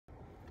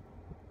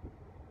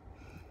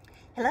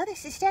Hello,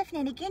 this is Stephanie,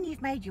 and again,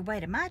 you've made your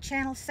way to my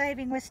channel,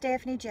 Saving with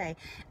Stephanie J.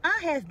 I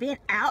have been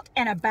out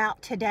and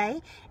about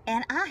today,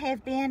 and I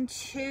have been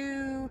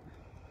to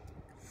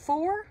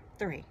four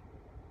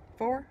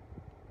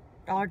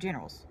Dollar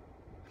Generals.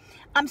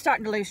 I'm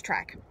starting to lose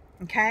track,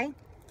 okay?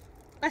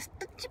 Let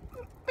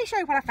me show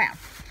you what I found.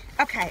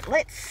 Okay,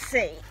 let's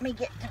see. Let me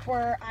get to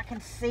where I can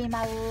see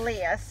my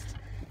list,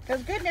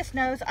 because goodness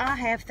knows I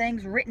have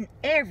things written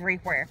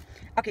everywhere.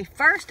 Okay,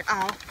 first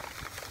off,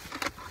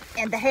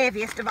 and the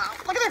heaviest of all,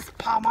 look at this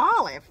palm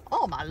olive.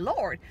 Oh my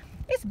Lord,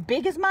 it's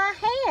big as my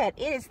head.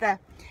 It is the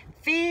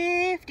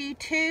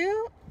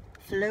 52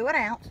 fluid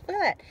ounce. Look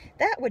at that.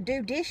 That would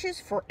do dishes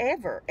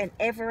forever and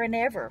ever and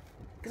ever,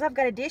 because I've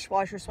got a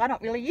dishwasher, so I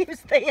don't really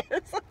use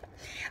this.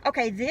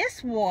 Okay,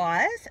 this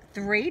was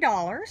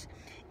 $3,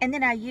 and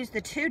then I used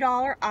the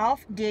 $2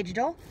 off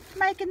digital,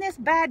 making this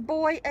bad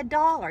boy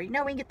 $1. You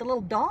know, we can get the little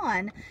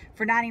Dawn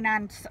for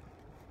 99 cents.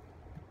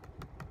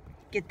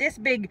 Get this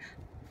big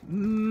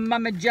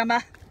mama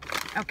jumma.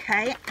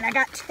 Okay, and I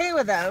got two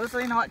of those,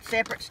 you know, at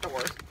separate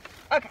stores.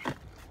 Okay,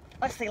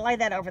 let's see, lay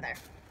that over there.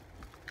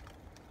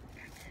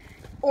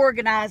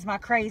 Organize my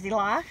crazy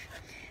life.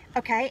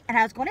 Okay, and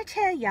I was going to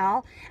tell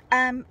y'all,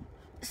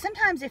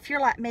 sometimes if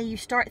you're like me, you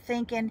start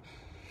thinking,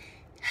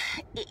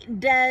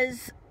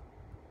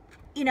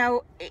 you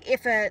know,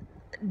 if a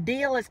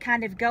deal is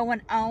kind of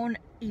going on,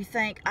 you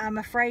think, I'm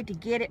afraid to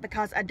get it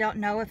because I don't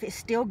know if it's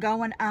still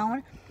going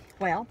on.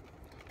 Well,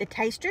 the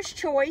Taster's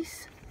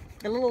Choice,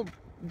 the little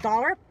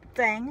dollar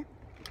thing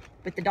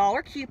with the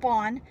dollar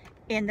coupon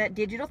in the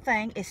digital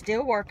thing is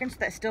still working, so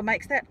that still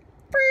makes that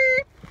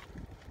free.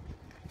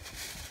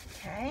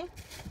 Okay,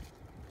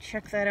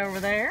 check that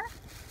over there.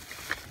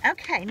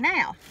 Okay,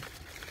 now,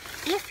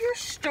 if your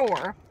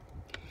store,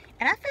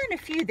 and I found a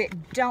few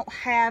that don't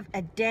have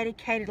a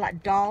dedicated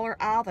like dollar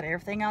aisle, that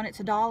everything on it's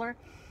 $1,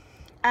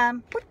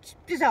 which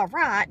is all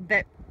right,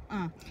 but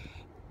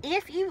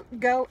if you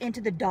go into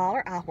the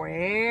dollar aisle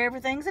where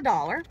everything's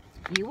 $1,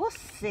 you will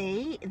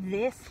see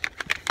this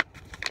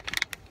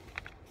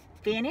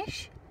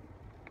Finish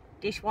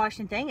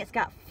dishwashing thing. It's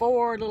got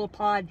 4 little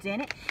pods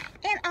in it,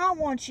 and I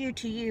want you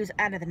to use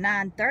out of the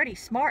 930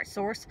 Smart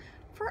Source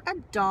for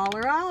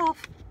 $1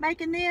 off,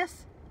 making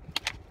this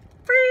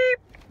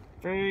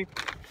free.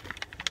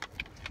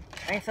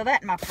 Okay, so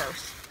that in my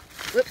purse.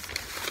 Whoops,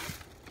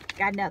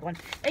 got another one.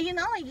 Now, you can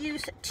only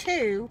use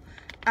 2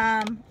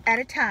 at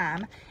a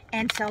time,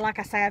 and so like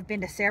I say, I've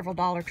been to several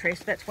Dollar Trees,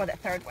 so that's where that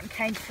third one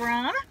came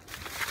from.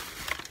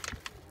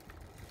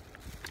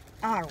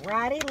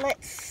 Alrighty,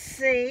 let's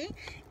see.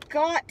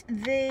 Got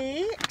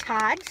the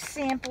Tide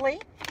Simply.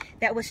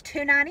 That was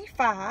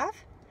 $2.95.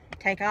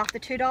 Take off the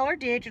 $2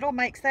 digital,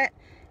 makes that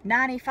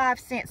 95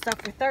 cents. So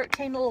for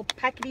 13 little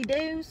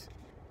packety-doos,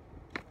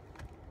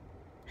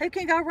 who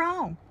can go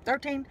wrong?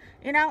 13,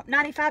 you know,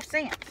 95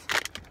 cents.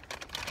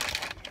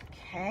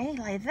 Okay,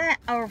 lay that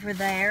over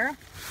there.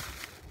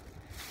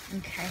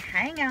 Okay,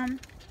 hang on.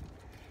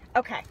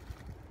 Okay,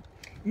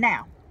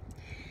 now,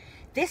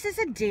 this is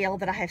a deal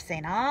that I have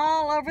seen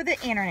all over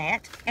the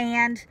internet,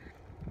 and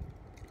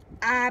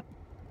I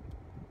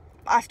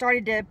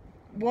started to,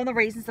 one of the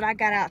reasons that I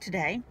got out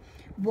today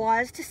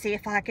was to see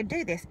if I could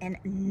do this, and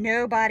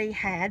nobody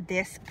had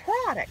this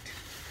product.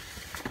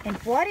 And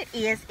what it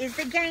is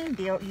the Gain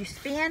deal. You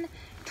spend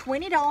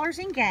 $20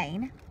 in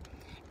Gain,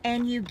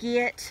 and you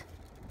get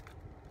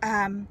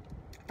 $5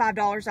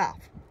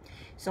 off.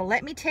 So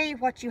let me tell you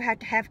what you have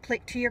to have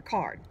clicked to your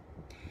card.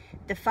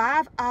 The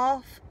 5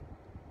 off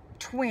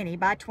 20,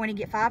 buy 20,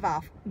 get 5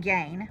 off,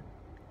 Gain.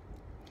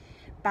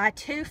 Buy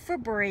 2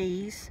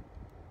 Febreze,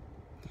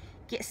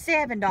 get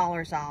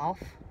 $7 off,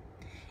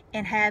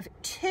 and have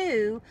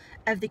 2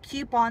 of the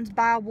coupons,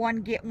 buy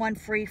 1, get 1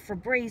 free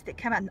Febreze that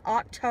come out in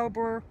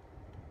October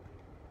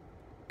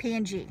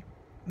P&G.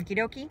 Okie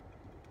dokie?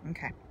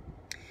 Okay.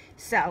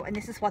 So, and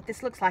this is what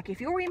this looks like. If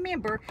you'll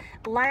remember,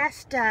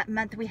 last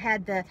month we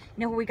had the, you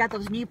know, where we got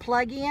those new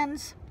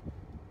plug-ins,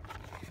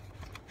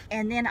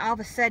 and then all of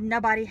a sudden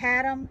nobody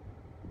had them.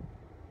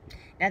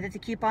 Now that the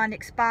coupon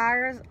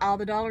expires, all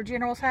the Dollar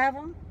Generals have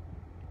them.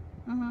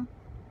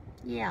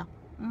 Yeah.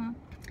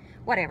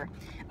 Whatever.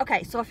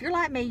 Okay, so if you're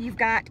like me, you've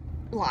got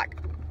like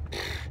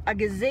a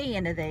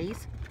gazillion of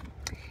these.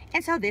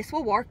 And so this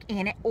will work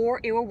in it, or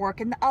it will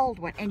work in the old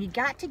one. And you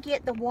got to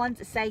get the ones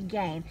that say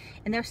Gain.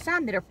 And there's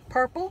some that are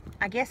purple.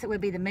 I guess it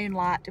would be the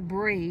Moonlight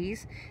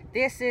Breeze.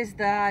 This is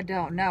the, I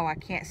don't know, I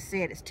can't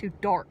see it. It's too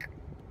dark.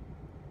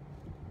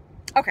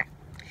 Okay.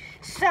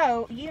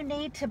 So you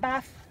need to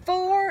buy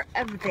 4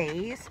 of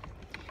these,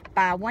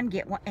 buy 1,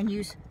 get 1, and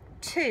use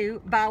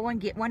 2, buy 1,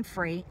 get 1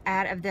 free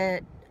out of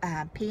the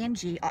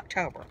P&G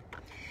October.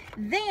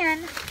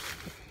 Then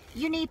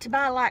you need to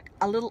buy like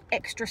a little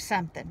extra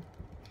something,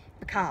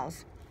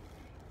 because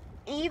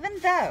even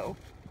though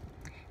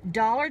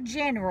Dollar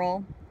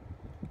General,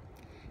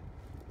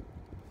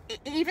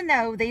 even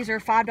though these are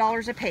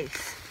 $5 a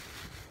piece,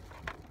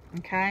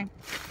 okay, I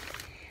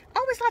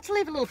always like to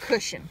leave a little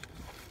cushion.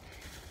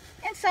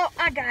 And so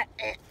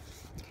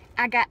I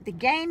I got the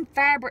Gain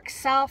Fabric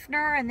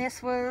Softener, and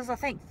this was, I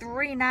think,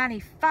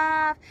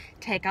 $3.95.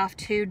 Take off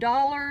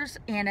 $2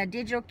 in a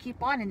digital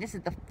coupon, and this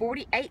is the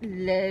 48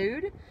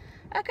 load.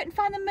 I couldn't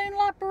find the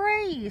Moonlight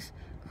Breeze.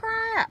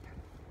 Crap.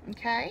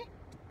 Okay.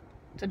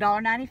 It's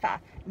 $1.95.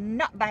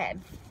 Not bad.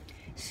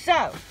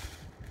 So,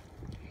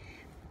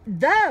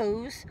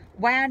 those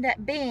wound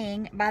up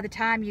being, by the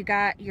time you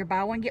got your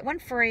buy one, get one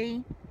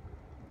free,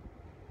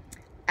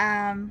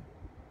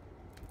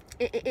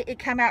 it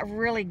come out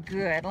really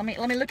good. Let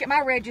me look at my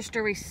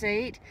register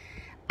receipt.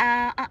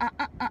 Let's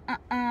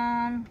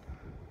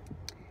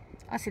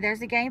see, there's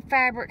the Gain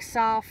Fabric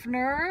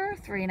Softener,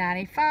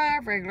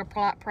 $3.95, regular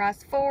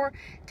price $4,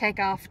 take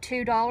off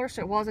 $2,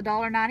 so it was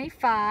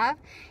 $1.95.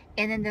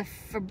 And then the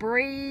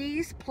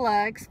Febreze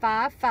plugs,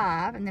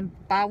 $5.5, and then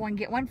buy one,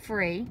 get one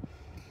free.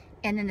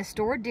 And then the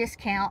store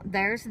discount,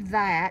 there's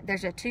that,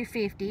 there's a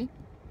 $2.50.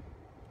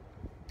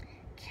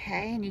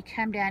 Okay, and you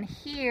come down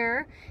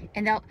here,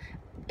 and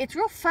it's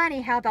real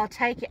funny how they'll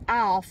take it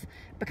off,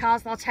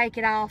 because they'll take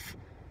it off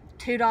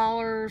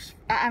 $2.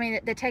 I mean,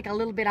 they take a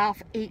little bit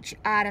off each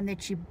item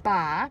that you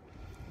buy.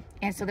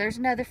 And so there's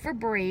another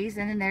Febreze,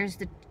 and then there's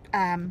the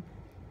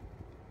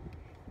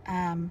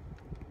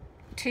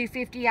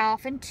 $2.50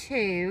 off in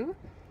 2,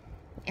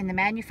 and the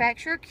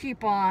manufacturer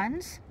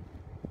coupons.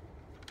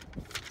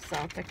 So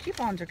the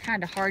coupons are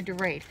kind of hard to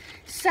read.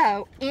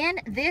 So in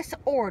this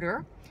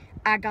order,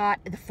 I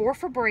got the 4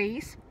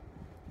 Febreze,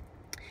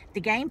 the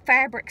Gain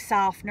Fabric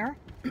Softener,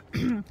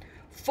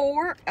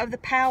 4 of the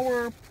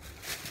Power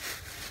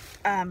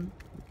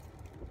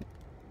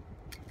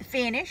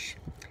Finish.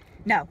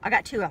 No, I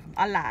got 2 of them.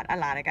 I lied.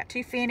 I got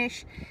 2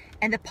 Finish,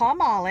 and the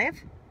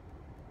Palmolive.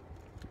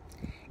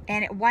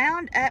 And it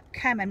wound up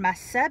coming, my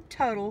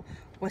subtotal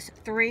was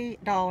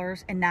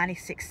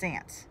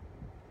 $3.96.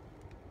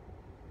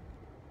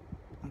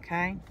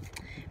 Okay,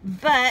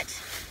 but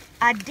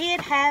I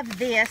did have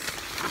this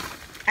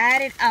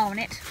added on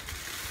it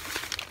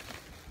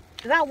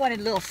because I wanted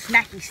a little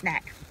snacky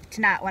snack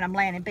tonight when I'm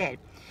laying in bed.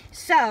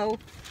 So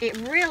it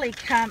really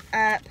come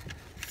up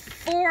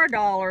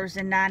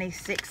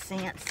 $4.96. See,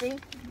 I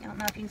don't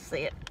know if you can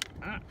see it.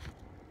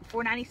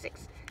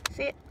 $4.96.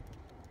 See it?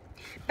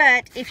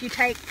 But if you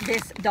take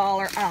this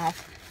dollar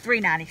off,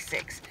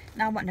 $3.96.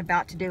 Now I wasn't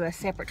about to do a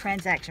separate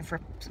transaction for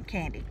some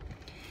candy.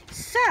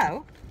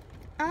 So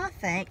I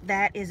think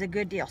that is a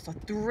good deal. So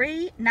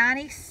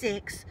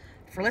 $3.96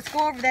 for, let's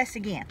go over this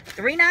again.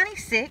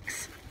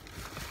 $3.96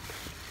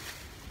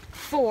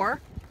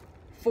 for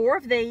 4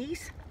 of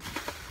these,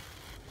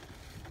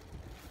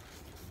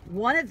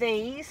 1 of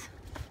these,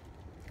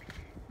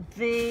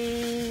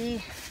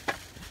 the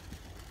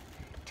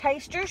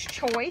Taster's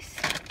Choice,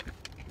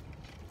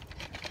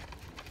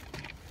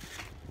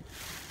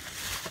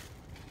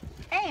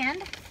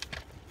 and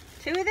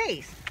 2 of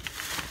these.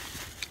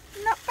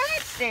 Not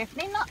bad,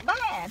 Stephanie, not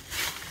bad.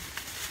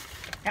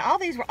 Now, all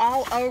these were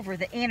all over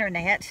the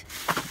internet,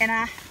 and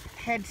I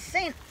had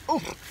seen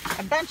a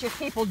bunch of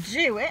people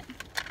do it.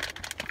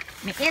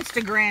 I mean,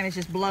 Instagram is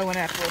just blowing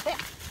up with it.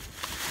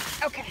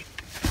 Okay,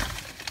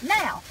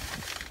 now,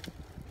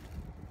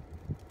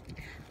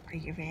 are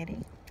you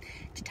ready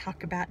to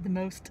talk about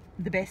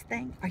the best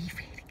thing? Are you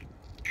ready?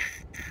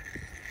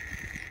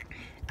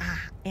 I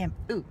am,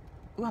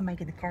 I'm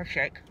making the car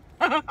shake.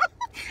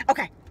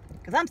 Okay,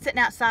 because I'm sitting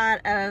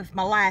outside of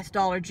my last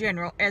Dollar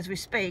General as we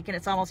speak, and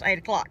it's almost 8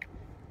 o'clock.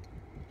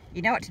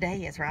 You know what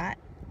today is, right?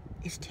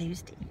 It's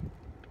Tuesday,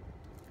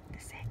 the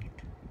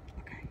 2nd.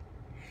 Okay.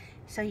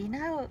 So, you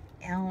know,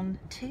 on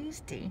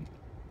Tuesday,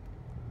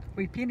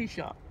 we penny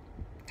shop.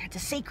 That's a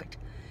secret.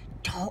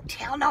 Don't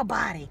tell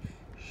nobody.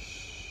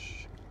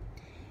 Shh.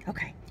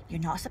 Okay, you're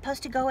not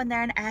supposed to go in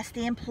there and ask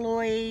the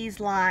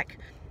employees, like,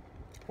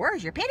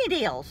 where's your penny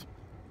deals?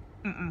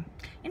 You're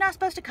not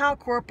supposed to call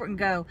corporate and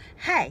go,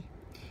 hey,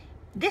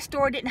 this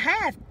store didn't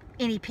have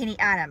any penny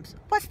items.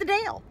 What's the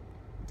deal?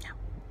 No.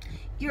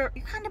 You're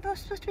kind of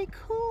supposed to be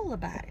cool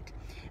about it.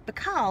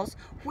 Because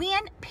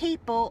when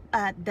people,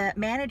 the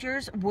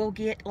managers will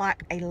get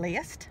like a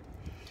list,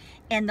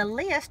 and the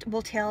list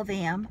will tell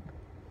them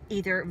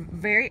either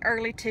very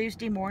early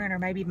Tuesday morning or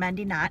maybe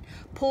Monday night,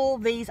 pull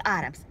these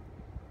items.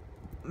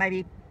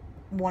 Maybe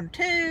 1 or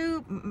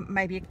 2,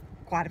 maybe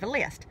quite of a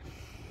list.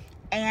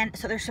 And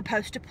so they're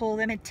supposed to pull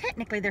them, and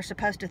technically they're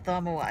supposed to throw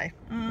them away.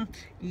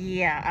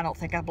 Yeah, I don't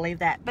think I believe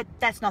that, but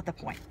that's not the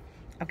point,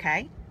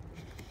 okay?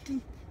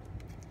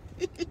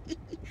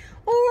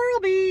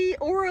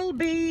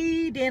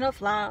 Oral-B, dental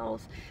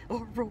floss,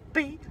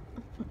 Oral-B.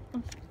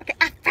 Okay,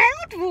 I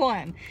found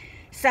one.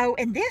 So,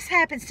 and this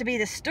happens to be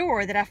the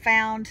store that I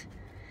found,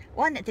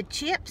 wasn't it the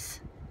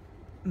chips?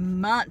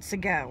 Months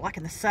ago, like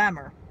in the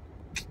summer.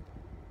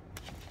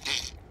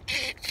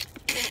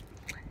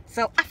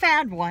 So I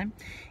found one,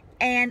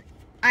 and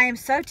I am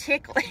so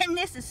tickled. And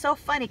this is so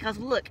funny because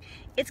look,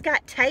 it's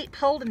got tape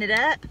holding it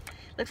up.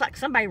 Looks like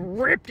somebody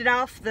ripped it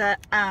off the,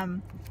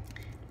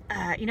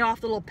 you know,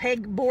 off the little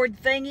pegboard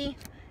thingy.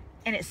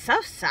 And it's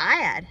so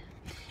sad.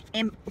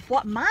 And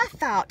what my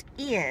thought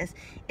is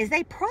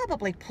they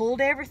probably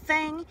pulled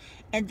everything,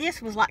 and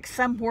this was like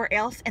somewhere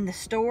else in the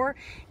store,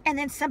 and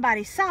then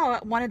somebody saw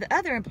it, one of the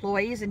other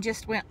employees, and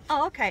just went,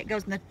 oh, okay, it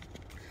goes in the,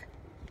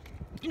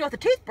 you know, the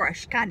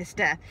toothbrush kind of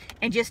stuff,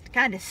 and just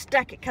kind of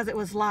stuck it, because it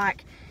was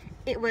like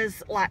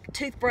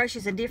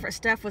toothbrushes and different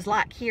stuff was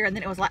like here, and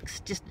then it was like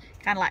just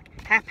kind of like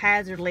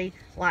haphazardly,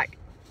 like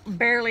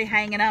barely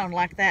hanging on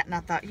like that. And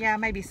I thought, yeah,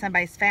 maybe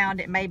somebody's found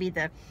it, maybe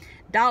the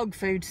dog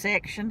food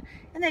section,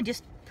 and they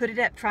just put it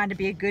up trying to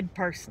be a good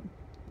person.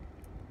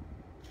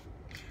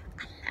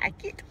 I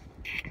like it.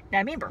 Now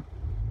remember,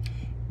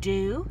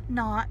 do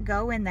not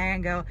go in there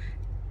and go,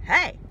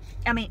 hey,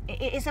 I mean,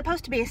 it's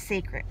supposed to be a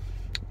secret.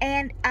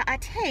 And I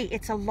tell you,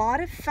 it's a lot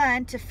of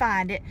fun to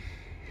find it.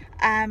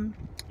 And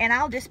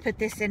I'll just put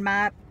this in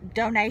my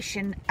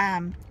donation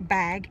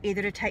bag,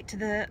 either to take to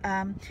the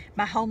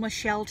my homeless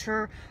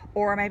shelter,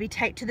 or maybe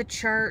take to the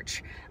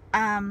church.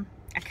 I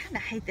kind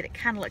of hate that it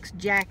kind of looks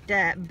jacked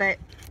up, but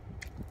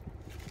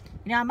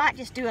you know, I might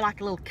just do like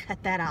a little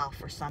cut that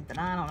off or something.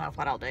 I don't know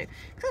what I'll do,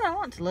 because I don't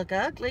want it to look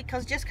ugly.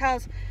 Because just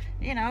because,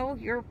 you know,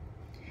 you're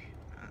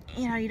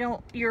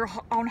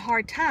on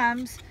hard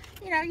times,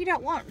 you know, you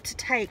don't want to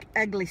take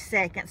ugly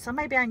seconds. So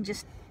maybe I can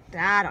just,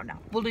 I don't know,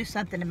 we'll do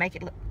something to make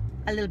it look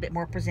a little bit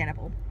more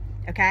presentable.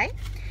 Okay,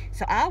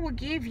 so I will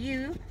give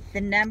you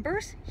the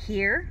numbers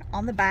here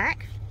on the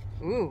back.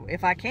 Ooh,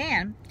 if I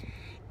can.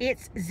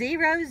 It's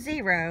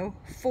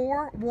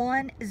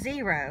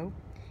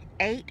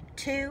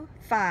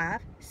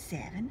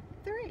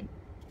 00410-82573.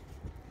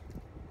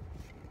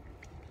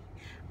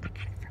 I got it from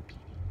Penny.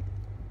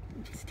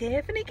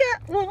 Stephanie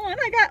got one.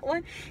 I got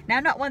one. Now,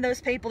 I'm not one of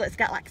those people that's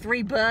got like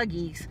 3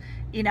 buggies,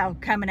 you know,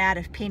 coming out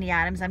of Penny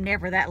items. I'm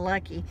never that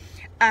lucky.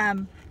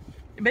 But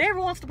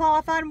every once in a while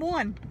I find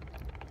one.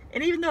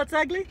 And even though it's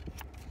ugly,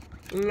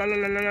 la, la,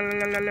 la, la, la,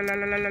 la, la,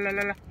 la, la,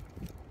 la, la,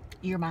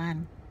 you're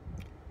mine.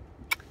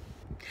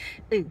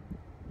 Ooh,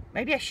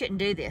 maybe I shouldn't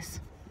do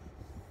this.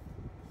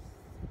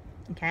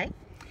 Okay.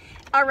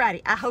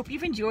 Alrighty, I hope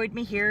you've enjoyed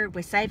me here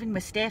with Saving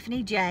with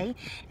Stephanie J.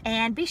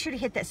 And be sure to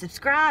hit that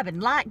subscribe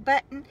and like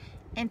button.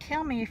 And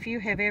tell me if you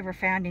have ever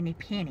found any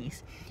penny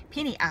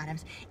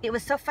items. It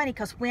was so funny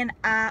because when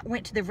I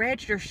went to the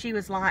register, she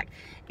was like,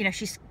 you know,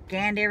 she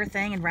scanned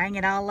everything and rang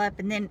it all up.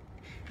 And then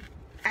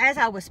as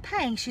I was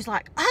paying, she's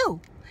like,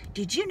 oh,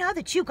 did you know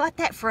that you got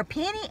that for a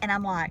penny? And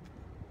I'm like,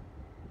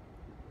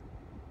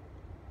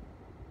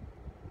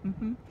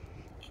 and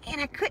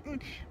I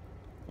couldn't.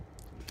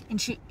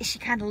 And she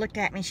kind of looked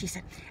at me and she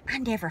said, I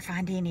never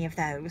find any of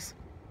those.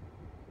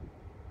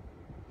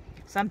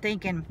 So I'm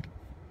thinking,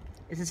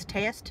 is this a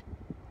test?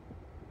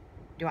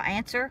 Do I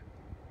answer?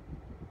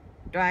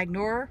 Do I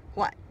ignore her?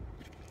 What?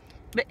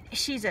 But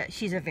she's a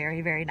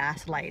very, very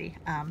nice lady.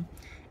 And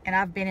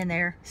I've been in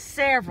there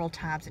several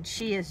times, and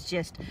she is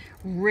just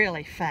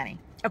really funny.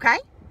 Okay?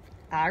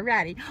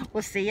 Alrighty.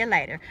 We'll see you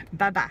later.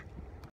 Bye-bye.